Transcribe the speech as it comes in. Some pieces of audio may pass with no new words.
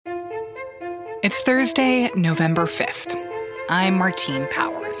It's Thursday, November 5th. I'm Martine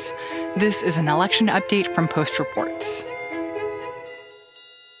Powers. This is an election update from Post Reports.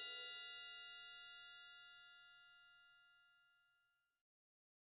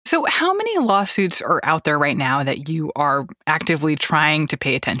 So how many lawsuits are out there right now that you are actively trying to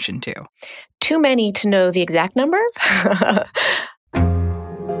pay attention to? Too many to know the exact number.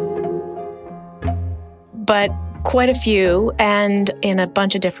 But quite a few, and in a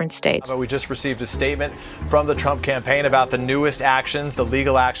bunch of different states. We just received a statement from the Trump campaign about the newest actions, the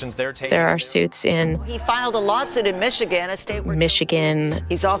legal actions they're taking. There are suits in He filed a lawsuit in Michigan, a state where Michigan.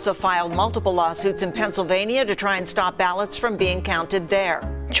 He's also filed multiple lawsuits in Pennsylvania to try and stop ballots from being counted there.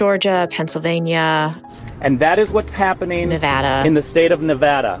 Georgia, Pennsylvania. And that is what's happening Nevada. In the state of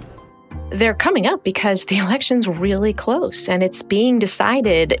Nevada. They're coming up because the election's really close, and it's being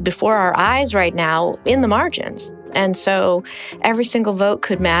decided before our eyes right now in the margins. And so every single vote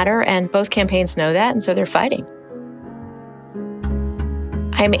could matter, and both campaigns know that, and so they're fighting.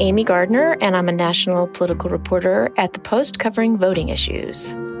 I'm Amy Gardner, and I'm a national political reporter at The Post covering voting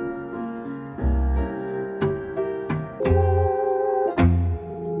issues.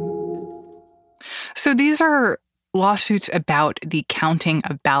 So these are lawsuits about the counting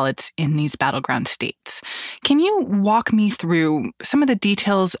of ballots in these battleground states. Can you walk me through some of the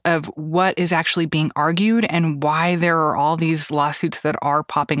details of what is actually being argued and why there are all these lawsuits that are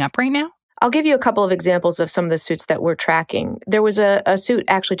popping up right now? I'll give you a couple of examples of some of the suits that we're tracking. There was a suit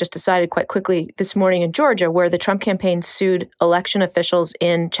actually just decided quite quickly this morning in Georgia where the Trump campaign sued election officials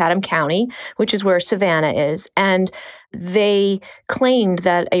in Chatham County, which is where Savannah is. And they claimed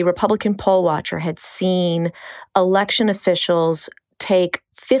that a Republican poll watcher had seen election officials take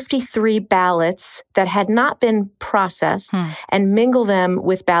 53 ballots that had not been processed and mingle them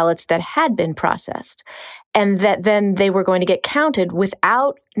with ballots that had been processed. And that then they were going to get counted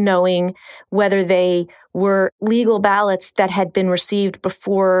without knowing whether they were legal ballots that had been received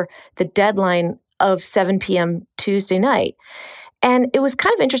before the deadline of 7 p.m. Tuesday night. And it was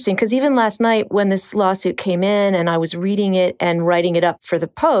kind of interesting because even last night when this lawsuit came in and I was reading it and writing it up for the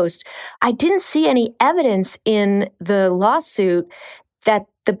Post, I didn't see any evidence in the lawsuit that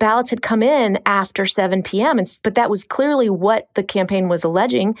the ballots had come in after 7 p.m. But that was clearly what the campaign was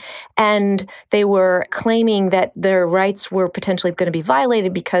alleging. And they were claiming that their rights were potentially going to be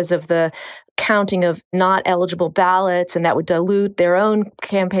violated because of the counting of not eligible ballots, and that would dilute their own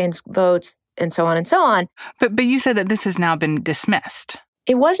campaign's votes, and so on and so on. But you said that this has now been dismissed.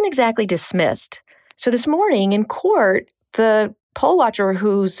 It wasn't exactly dismissed. So this morning in court, the poll watcher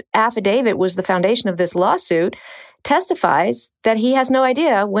whose affidavit was the foundation of this lawsuit testifies that he has no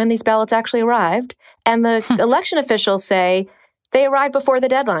idea when these ballots actually arrived. And the election officials say they arrived before the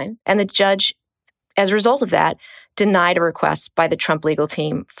deadline. And the judge, as a result of that, denied a request by the Trump legal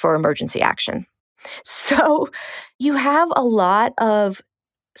team for emergency action. So you have a lot of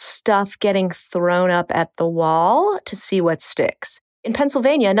stuff getting thrown up at the wall to see what sticks. In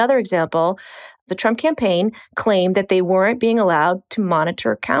Pennsylvania, another example, the Trump campaign claimed that they weren't being allowed to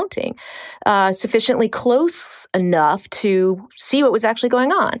monitor counting sufficiently close enough to see what was actually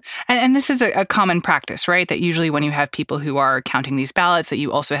going on. And this is a common practice, right? That usually when you have people who are counting these ballots, that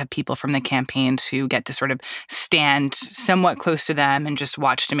you also have people from the campaigns who get to sort of stand somewhat close to them and just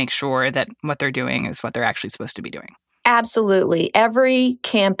watch to make sure that what they're doing is what they're actually supposed to be doing. Absolutely. Every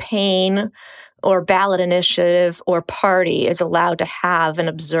campaign or ballot initiative or party is allowed to have an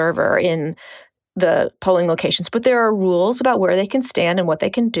observer in the polling locations, but there are rules about where they can stand and what they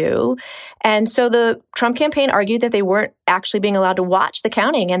can do. And so the Trump campaign argued that they weren't actually being allowed to watch the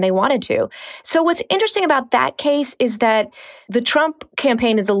counting, and they wanted to. So what's interesting about that case is that the Trump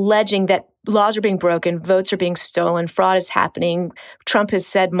campaign is alleging that laws are being broken, votes are being stolen, fraud is happening. Trump has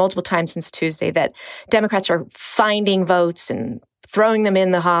said multiple times since Tuesday that Democrats are finding votes and throwing them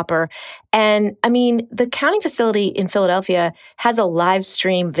in the hopper. And I mean, the counting facility in Philadelphia has a live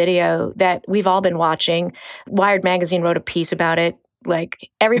stream video that we've all been watching. Wired magazine wrote a piece about it. Like,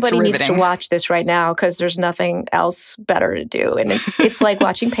 everybody needs to watch this right now because there's nothing else better to do. And it's like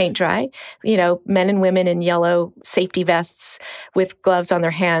watching paint dry. You know, men and women in yellow safety vests with gloves on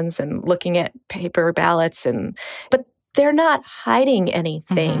their hands and looking at paper ballots. But they're not hiding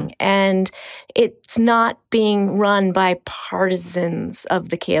anything. And it's not being run by partisans of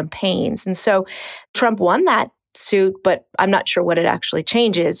the campaigns. And so Trump won that suit, but I'm not sure what it actually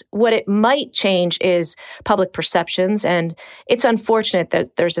changes. What it might change is public perceptions, and it's unfortunate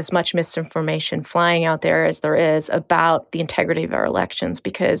that there's as much misinformation flying out there as there is about the integrity of our elections,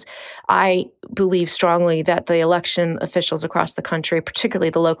 because I believe strongly that the election officials across the country, particularly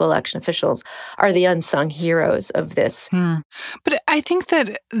the local election officials, are the unsung heroes of this. But I think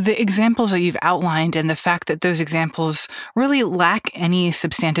that the examples that you've outlined and the fact that those examples really lack any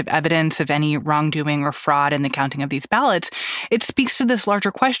substantive evidence of any wrongdoing or fraud in the counting of these ballots, it speaks to this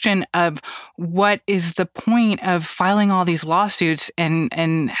larger question of what is the point of filing all these lawsuits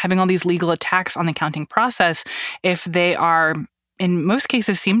and having all these legal attacks on the counting process if they are, in most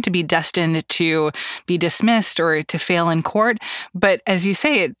cases, seem to be destined to be dismissed or to fail in court. But as you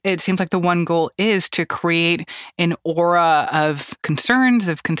say, it seems like the one goal is to create an aura of concerns,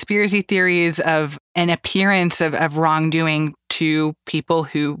 of conspiracy theories, of an appearance of wrongdoing to people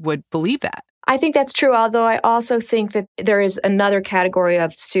who would believe that. I think that's true, although I also think that there is another category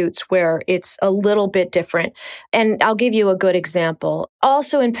of suits where it's a little bit different. And I'll give you a good example.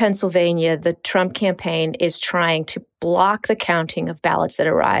 Also in Pennsylvania, the Trump campaign is trying to block the counting of ballots that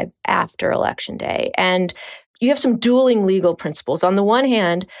arrive after Election Day. And you have some dueling legal principles. On the one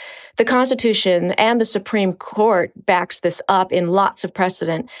hand, the Constitution and the Supreme Court backs this up in lots of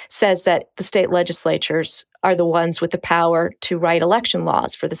precedent, says that the state legislatures are the ones with the power to write election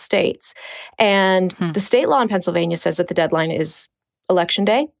laws for the states. And the state law in Pennsylvania says that the deadline is Election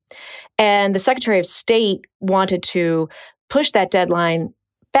Day. And the Secretary of State wanted to push that deadline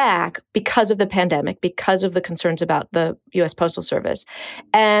back because of the pandemic, because of the concerns about the U.S. Postal Service.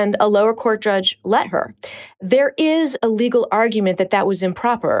 And a lower court judge let her. There is a legal argument that that was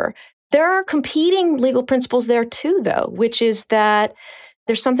improper. There are competing legal principles there too, though, which is that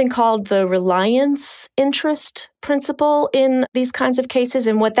there's something called the reliance interest principle in these kinds of cases.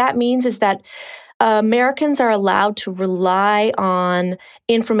 And what that means is that Americans are allowed to rely on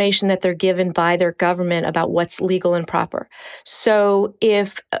information that they're given by their government about what's legal and proper. So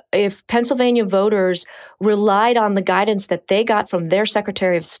if Pennsylvania voters relied on the guidance that they got from their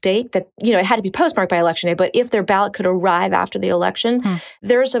Secretary of State, that, it had to be postmarked by Election Day, but if their ballot could arrive after the election,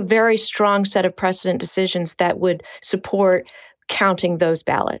 there's a very strong set of precedent decisions that would support counting those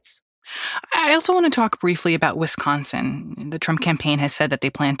ballots. I also want to talk briefly about Wisconsin. The Trump campaign has said that they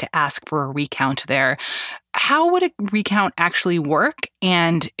plan to ask for a recount there. How would a recount actually work?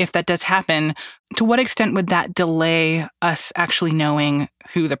 And if that does happen, to what extent would that delay us actually knowing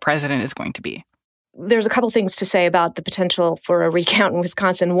who the president is going to be? There's a couple things to say about the potential for a recount in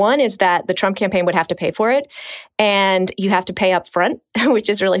Wisconsin. One is that the Trump campaign would have to pay for it, and you have to pay up front, which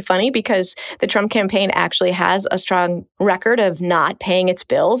is really funny because the Trump campaign actually has a strong record of not paying its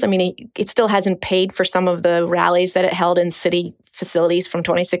bills. I mean, it still hasn't paid for some of the rallies that it held in city facilities from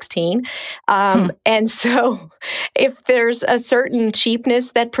 2016. And so if there's a certain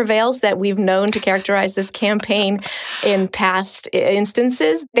cheapness that prevails that we've known to characterize this campaign in past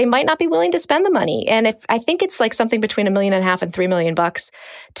instances, they might not be willing to spend the money. And I think it's like something between $1.5 million and $3 million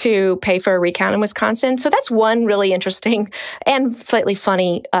to pay for a recount in Wisconsin. So that's one really interesting and slightly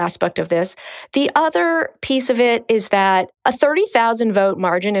funny aspect of this. The other piece of it is that a 30,000 vote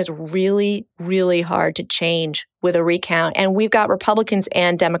margin is really, really hard to change with a recount. And we've got Republicans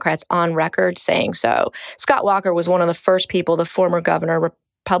and Democrats on record saying so. Scott Walker was one of the first people, the former governor,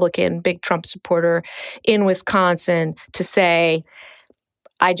 Republican, big Trump supporter in Wisconsin, to say,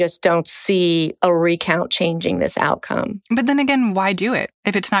 I just don't see a recount changing this outcome. But then again, why do it?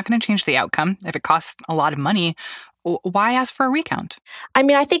 If it's not going to change the outcome, if it costs a lot of money, why ask for a recount? I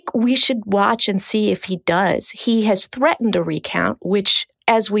mean, I think we should watch and see if he does. He has threatened a recount, which,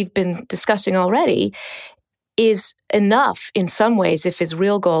 as we've been discussing already, is enough in some ways if his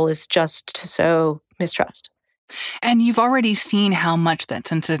real goal is just to sow mistrust. And you've already seen how much that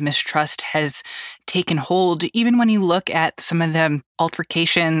sense of mistrust has taken hold, even when you look at some of the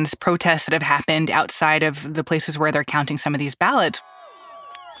altercations, protests that have happened outside of the places where they're counting some of these ballots.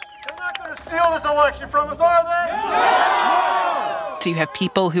 They're not going to steal this election from us, are they? No! So you have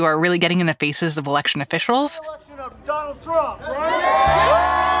people who are really getting in the faces of election officials. The election of Donald Trump,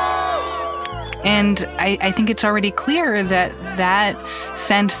 right? And I think it's already clear that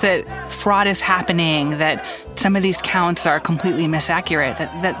sense that fraud is happening, that some of these counts are completely misaccurate,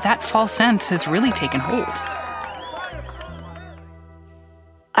 that false sense has really taken hold.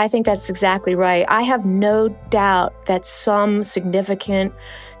 I think that's exactly right. I have no doubt that some significant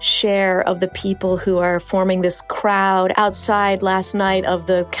share of the people who are forming this crowd outside last night of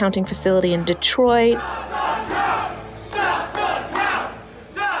the counting facility in Detroit,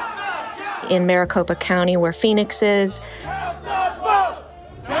 in Maricopa County, where Phoenix is,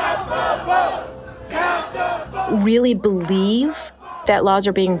 really believe that laws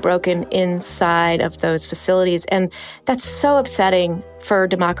are being broken inside of those facilities. And that's so upsetting for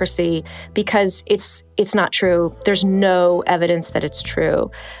democracy because it's not true. There's no evidence that it's true.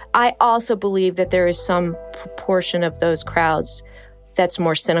 I also believe that there is some proportion of those crowds that's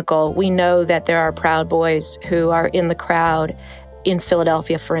more cynical. We know that there are Proud Boys who are in the crowd in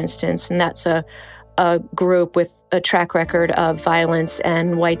Philadelphia, for instance, and that's a group with a track record of violence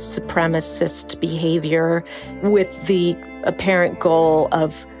and white supremacist behavior with the apparent goal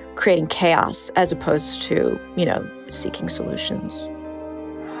of creating chaos as opposed to, seeking solutions.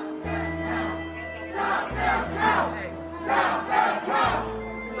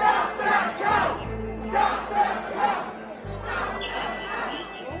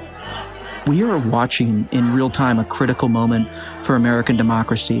 We are watching in real time a critical moment for American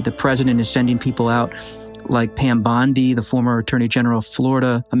democracy. The president is sending people out like Pam Bondi, the former Attorney General of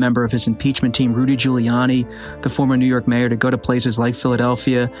Florida, a member of his impeachment team, Rudy Giuliani, the former New York mayor, to go to places like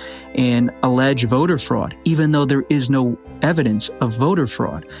Philadelphia and allege voter fraud, even though there is no evidence of voter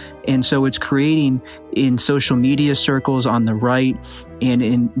fraud. And so it's creating in social media circles on the right and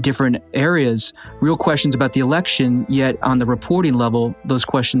in different areas real questions about the election, yet on the reporting level, those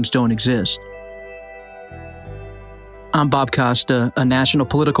questions don't exist. I'm Bob Costa, a national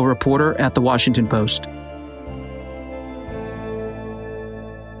political reporter at The Washington Post.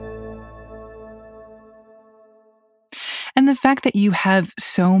 And the fact that you have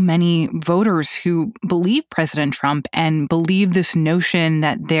so many voters who believe President Trump and believe this notion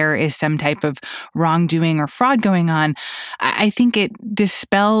that there is some type of wrongdoing or fraud going on, I think it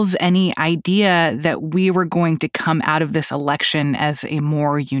dispels any idea that we were going to come out of this election as a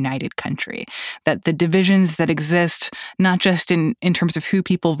more united country, that the divisions that exist, not just in terms of who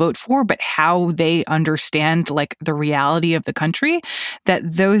people vote for, but how they understand the reality of the country, that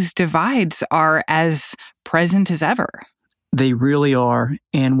those divides are as present as ever. They really are.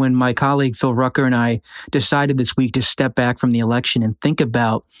 And when my colleague Phil Rucker and I decided this week to step back from the election and think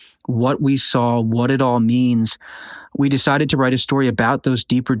about what we saw, what it all means, we decided to write a story about those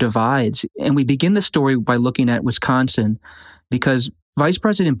deeper divides. And we begin the story by looking at Wisconsin, because Vice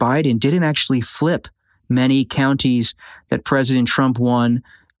President Biden didn't actually flip many counties that President Trump won,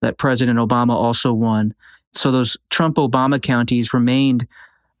 that President Obama also won. So those Trump-Obama counties remained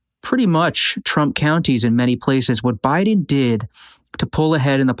pretty much Trump counties in many places. What Biden did to pull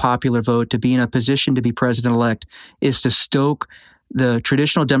ahead in the popular vote, to be in a position to be president-elect, is to stoke the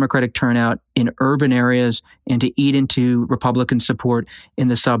traditional Democratic turnout in urban areas and to eat into Republican support in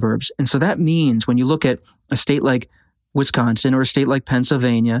the suburbs. And so that means when you look at a state like Wisconsin or a state like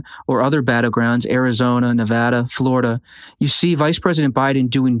Pennsylvania or other battlegrounds, Arizona, Nevada, Florida, you see Vice President Biden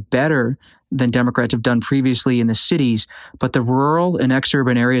doing better than Democrats have done previously in the cities, but the rural and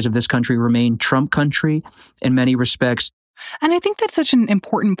exurban areas of this country remain Trump country in many respects. And I think that's such an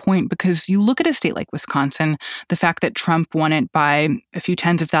important point because you look at a state like Wisconsin, the fact that Trump won it by a few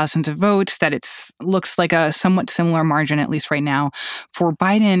tens of thousands of votes, that it looks like a somewhat similar margin, at least right now, for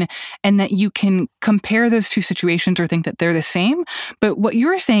Biden, and that you can compare those two situations or think that they're the same. But what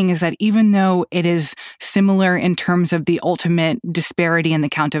you're saying is that even though it is similar in terms of the ultimate disparity in the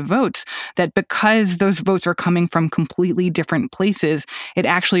count of votes, that because those votes are coming from completely different places, it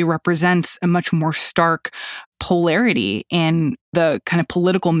actually represents a much more stark polarity in the kind of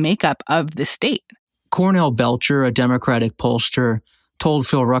political makeup of the state. Cornell Belcher, a Democratic pollster, told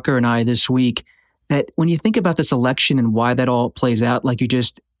Phil Rucker and I this week that when you think about this election and why that all plays out, like you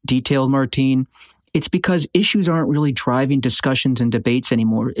just detailed, Martine, it's because issues aren't really driving discussions and debates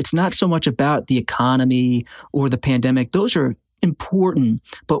anymore. It's not so much about the economy or the pandemic. Those are important.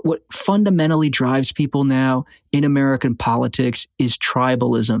 But what fundamentally drives people now in American politics is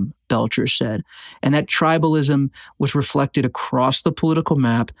tribalism, Belcher said. And that tribalism was reflected across the political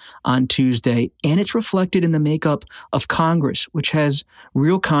map on Tuesday. And it's reflected in the makeup of Congress, which has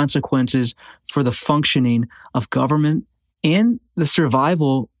real consequences for the functioning of government and the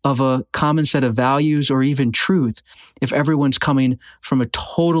survival of a common set of values or even truth if everyone's coming from a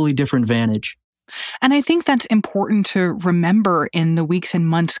totally different vantage. And I think that's important to remember in the weeks and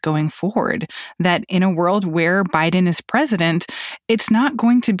months going forward, that in a world where Biden is president, it's not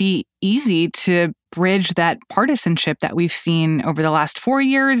going to be easy to bridge that partisanship that we've seen over the last 4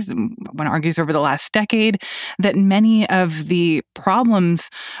 years, one argues over the last decade, that many of the problems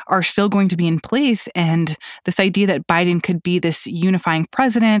are still going to be in place. And this idea that Biden could be this unifying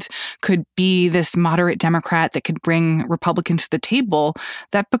president, could be this moderate Democrat that could bring Republicans to the table,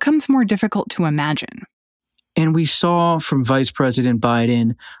 that becomes more difficult to imagine. And we saw from Vice President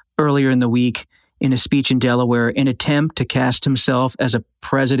Biden earlier in the week in a speech in Delaware, an attempt to cast himself as a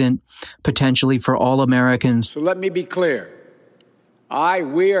president potentially for all Americans. So let me be clear.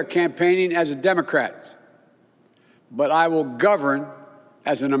 We are campaigning as a Democrat, but I will govern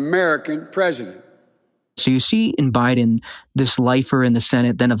as an American president. So you see in Biden this lifer in the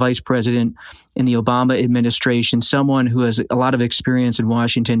Senate, then a vice president in the Obama administration, someone who has a lot of experience in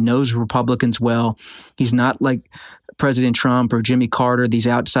Washington, knows Republicans well. He's not like President Trump or Jimmy Carter, these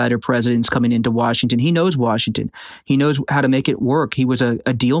outsider presidents coming into Washington. He knows Washington. He knows how to make it work. He was a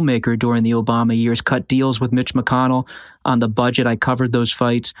deal maker during the Obama years, cut deals with Mitch McConnell on the budget. I covered those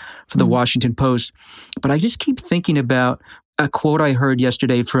fights for the Washington Post. But I just keep thinking about a quote I heard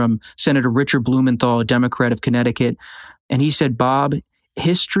yesterday from Senator Richard Blumenthal, a Democrat of Connecticut. And he said, Bob,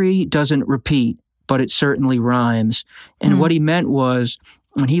 history doesn't repeat, but it certainly rhymes. And what he meant was,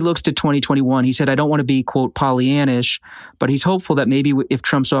 when he looks to 2021, he said, I don't want to be, quote, Pollyannish, but he's hopeful that maybe if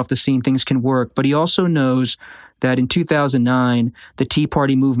Trump's off the scene, things can work. But he also knows that in 2009, the Tea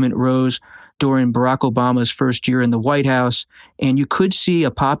Party movement rose during Barack Obama's first year in the White House, and you could see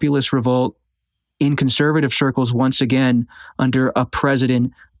a populist revolt in conservative circles once again under a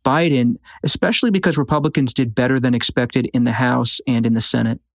President Biden, especially because Republicans did better than expected in the House and in the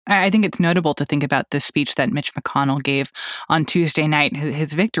Senate. I think it's notable to think about this speech that Mitch McConnell gave on Tuesday night,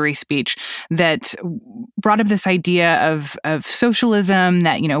 his victory speech, that brought up this idea of socialism,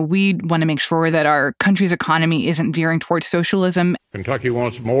 that, we want to make sure that our country's economy isn't veering towards socialism. Kentucky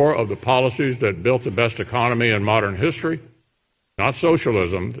wants more of the policies that built the best economy in modern history, not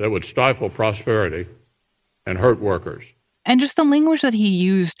socialism that would stifle prosperity and hurt workers. And just the language that he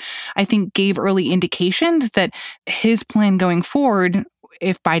used, I think, gave early indications that his plan going forward,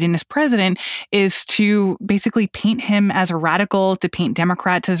 if Biden is president, is to basically paint him as a radical, to paint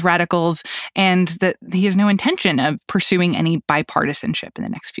Democrats as radicals, and that he has no intention of pursuing any bipartisanship in the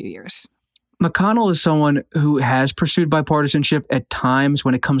next few years. McConnell is someone who has pursued bipartisanship at times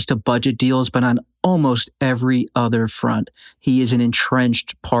when it comes to budget deals, but on almost every other front, he is an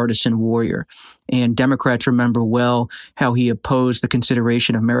entrenched partisan warrior. And Democrats remember well how he opposed the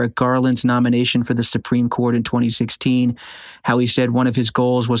consideration of Merrick Garland's nomination for the Supreme Court in 2016, how he said one of his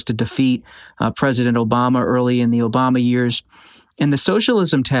goals was to defeat President Obama early in the Obama years. And the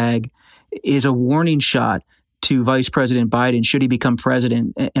socialism tag is a warning shot to Vice President Biden should he become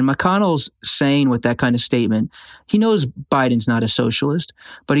president. And McConnell's saying with that kind of statement, he knows Biden's not a socialist,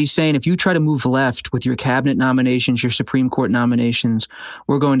 but he's saying if you try to move left with your cabinet nominations, your Supreme Court nominations,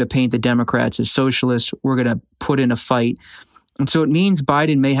 we're going to paint the Democrats as socialists. We're going to put in a fight. And so it means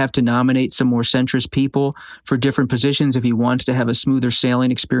Biden may have to nominate some more centrist people for different positions if he wants to have a smoother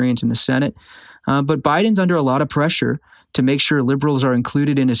sailing experience in the Senate. But Biden's under a lot of pressure to make sure liberals are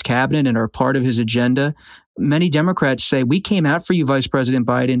included in his cabinet and are part of his agenda. Many Democrats say, we came out for you, Vice President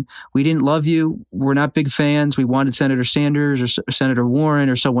Biden. We didn't love you. We're not big fans. We wanted Senator Sanders or Senator Warren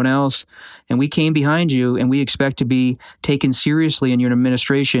or someone else. And we came behind you, and we expect to be taken seriously in your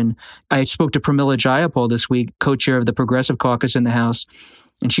administration. I spoke to Pramila Jayapal this week, co-chair of the Progressive Caucus in the House.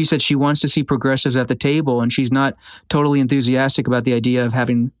 And she said she wants to see progressives at the table, and she's not totally enthusiastic about the idea of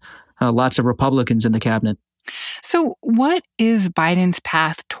having lots of Republicans in the cabinet. So what is Biden's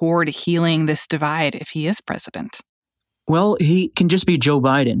path toward healing this divide if he is president? Well, he can just be Joe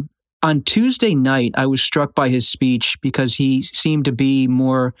Biden. On Tuesday night, I was struck by his speech because he seemed to be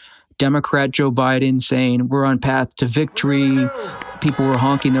more Democrat Joe Biden, saying we're on path to victory. People were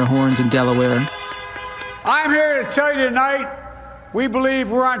honking their horns in Delaware. I'm here to tell you tonight, we believe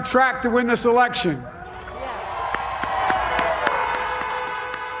we're on track to win this election.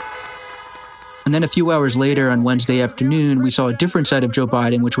 And then a few hours later on Wednesday afternoon, we saw a different side of Joe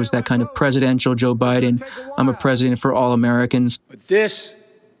Biden, which was that kind of presidential Joe Biden. I'm a president for all Americans. But this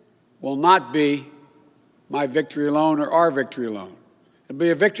will not be my victory alone or our victory alone. It'll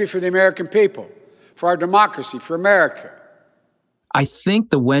be a victory for the American people, for our democracy, for America. I think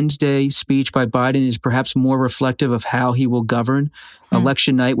the Wednesday speech by Biden is perhaps more reflective of how he will govern.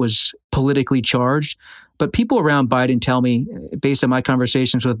 Election night was politically charged. But people around Biden tell me, based on my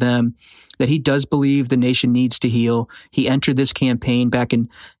conversations with them, that he does believe the nation needs to heal. He entered this campaign back in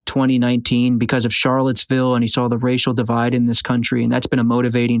 2019 because of Charlottesville, and he saw the racial divide in this country, and that's been a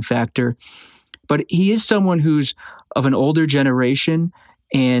motivating factor. But he is someone who's of an older generation,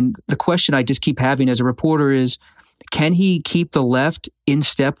 and the question I just keep having as a reporter is, can he keep the left in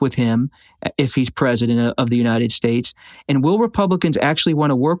step with him if he's president of the United States? And will Republicans actually want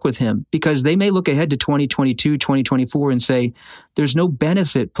to work with him? Because they may look ahead to 2022, 2024 and say, there's no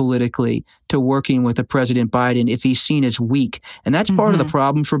benefit politically to working with a President Biden if he's seen as weak. And that's part of the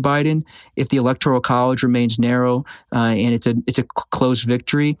problem for Biden. If the Electoral College remains narrow and it's a close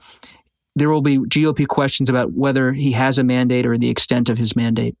victory, there will be GOP questions about whether he has a mandate or the extent of his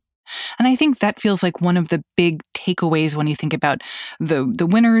mandate. And I think that feels like one of the big takeaways when you think about the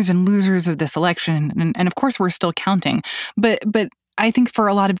winners and losers of this election. And of course, we're still counting. But I think for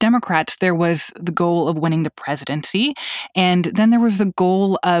a lot of Democrats, there was the goal of winning the presidency. And then there was the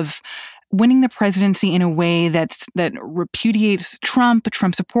goal of winning the presidency in a way that repudiates Trump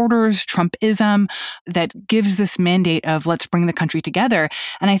supporters, Trumpism, that gives this mandate of let's bring the country together.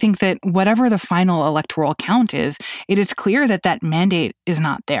 And I think that whatever the final electoral count is, it is clear that that mandate is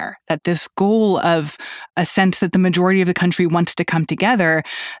not there, that this goal of a sense that the majority of the country wants to come together,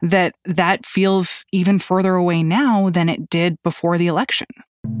 that feels even further away now than it did before the election.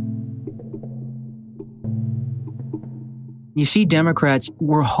 You see, Democrats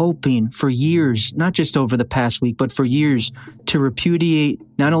were hoping for years, not just over the past week, but for years, to repudiate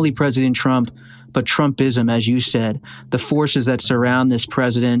not only President Trump, but Trumpism, as you said, the forces that surround this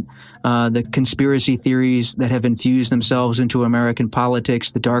president, the conspiracy theories that have infused themselves into American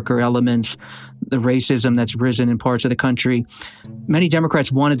politics, the darker elements, the racism that's risen in parts of the country. Many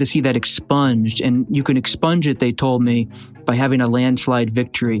Democrats wanted to see that expunged, and you can expunge it, they told me, by having a landslide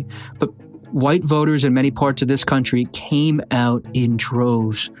victory. But white voters in many parts of this country came out in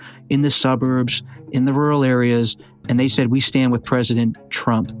droves, in the suburbs, in the rural areas, and they said, we stand with President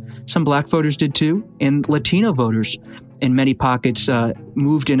Trump. Some black voters did too, and Latino voters in many pockets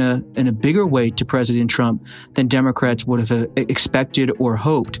moved in a bigger way to President Trump than Democrats would have expected or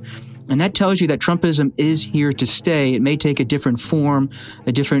hoped. And that tells you that Trumpism is here to stay. It may take a different form,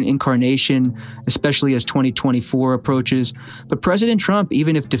 a different incarnation, especially as 2024 approaches. But President Trump,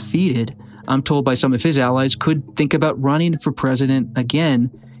 even if defeated, I'm told by some of his allies, could think about running for president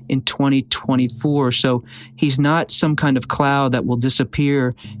again in 2024. So he's not some kind of cloud that will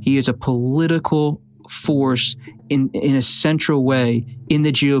disappear. He is a political force in a central way in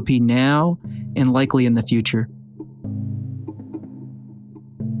the GOP now and likely in the future.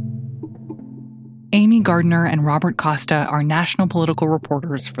 Amy Gardner and Robert Costa are national political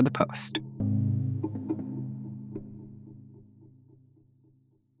reporters for The Post.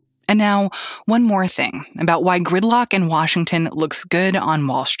 And now, one more thing about why gridlock in Washington looks good on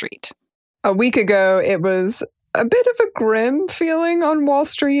Wall Street. A week ago, it was a bit of a grim feeling on Wall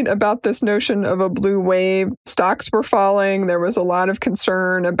Street about this notion of a blue wave. Stocks were falling. There was a lot of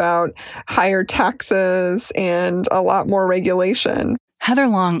concern about higher taxes and a lot more regulation. Heather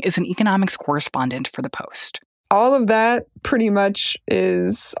Long is an economics correspondent for The Post. All of that pretty much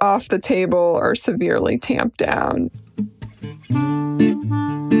is off the table or severely tamped down.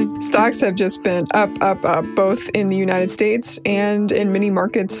 Stocks have just been up, both in the United States and in many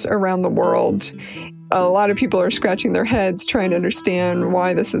markets around the world. A lot of people are scratching their heads trying to understand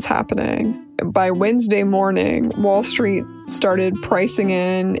why this is happening. By Wednesday morning, Wall Street started pricing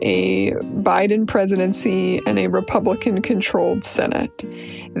in a Biden presidency and a Republican-controlled Senate.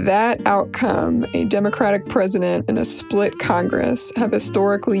 That outcome, a Democratic president and a split Congress, have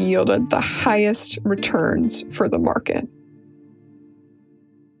historically yielded the highest returns for the market.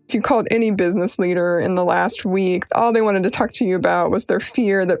 If you called any business leader in the last week, all they wanted to talk to you about was their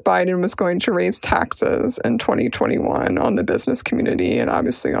fear that Biden was going to raise taxes in 2021 on the business community and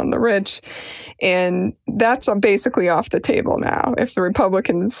obviously on the rich. And that's basically off the table now. If the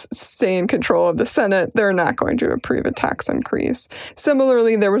Republicans stay in control of the Senate, they're not going to approve a tax increase.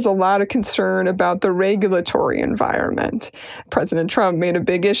 Similarly, there was a lot of concern about the regulatory environment. President Trump made a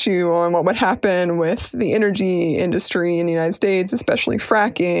big issue on what would happen with the energy industry in the United States, especially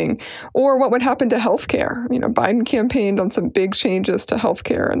fracking, or what would happen to healthcare. Biden campaigned on some big changes to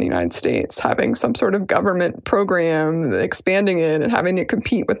healthcare in the United States, having some sort of government program, expanding it and having it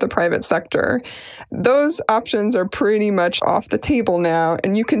compete with the private sector. Those options are pretty much off the table now,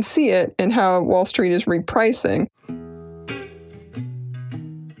 and you can see it in how Wall Street is repricing.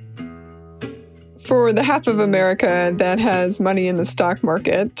 For the half of America that has money in the stock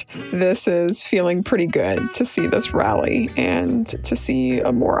market, this is feeling pretty good to see this rally and to see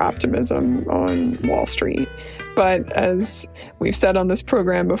a more optimism on Wall Street. But as we've said on this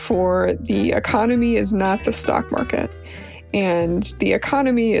program before, the economy is not the stock market. And the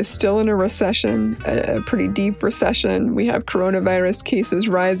economy is still in a recession, a pretty deep recession. We have coronavirus cases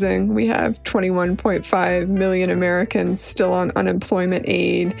rising. We have 21.5 million Americans still on unemployment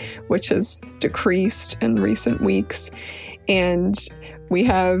aid, which has decreased in recent weeks. And We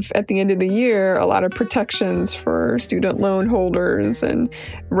have, at the end of the year, a lot of protections for student loan holders and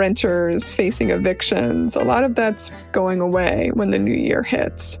renters facing evictions. A lot of that's going away when the new year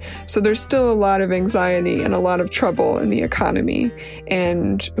hits. So there's still a lot of anxiety and a lot of trouble in the economy.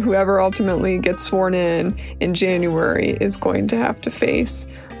 And whoever ultimately gets sworn in January is going to have to face,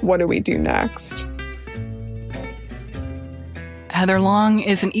 what do we do next? Heather Long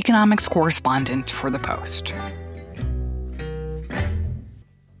is an economics correspondent for The Post.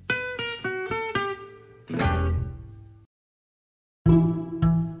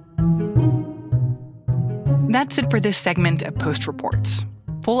 That's it for this segment of Post Reports.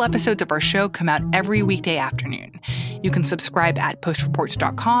 Full episodes of our show come out every weekday afternoon. You can subscribe at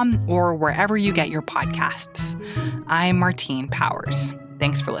postreports.com or wherever you get your podcasts. I'm Martine Powers.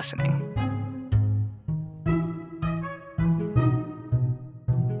 Thanks for listening.